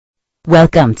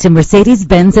Welcome to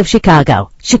Mercedes-Benz of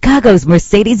Chicago, Chicago's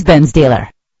Mercedes-Benz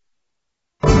dealer.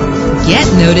 Get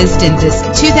noticed in this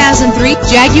 2003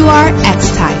 Jaguar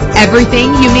X-Type.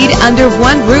 Everything you need under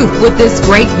one roof with this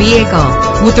great vehicle.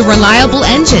 With a reliable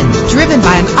engine driven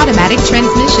by an automatic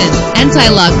transmission,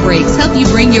 anti-lock brakes help you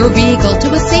bring your vehicle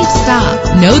to a safe stop.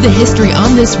 Know the history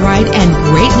on this ride and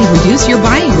greatly reduce your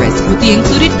buying risk with the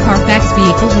included Carfax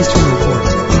Vehicle History Report.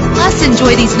 Plus,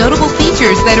 enjoy these notable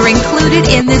features that are included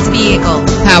in this vehicle: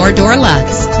 power door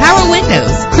locks, power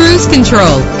windows, cruise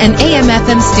control, and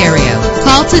AM/FM stereo.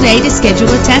 Call today to schedule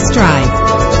a test drive.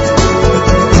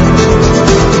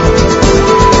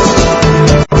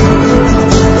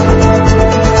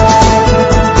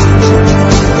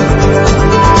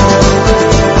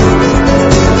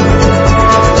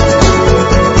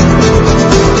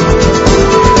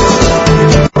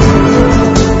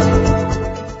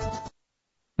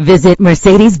 Visit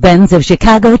Mercedes-Benz of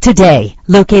Chicago today,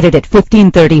 located at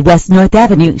 1530 West North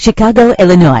Avenue, Chicago,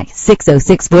 Illinois,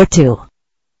 60642.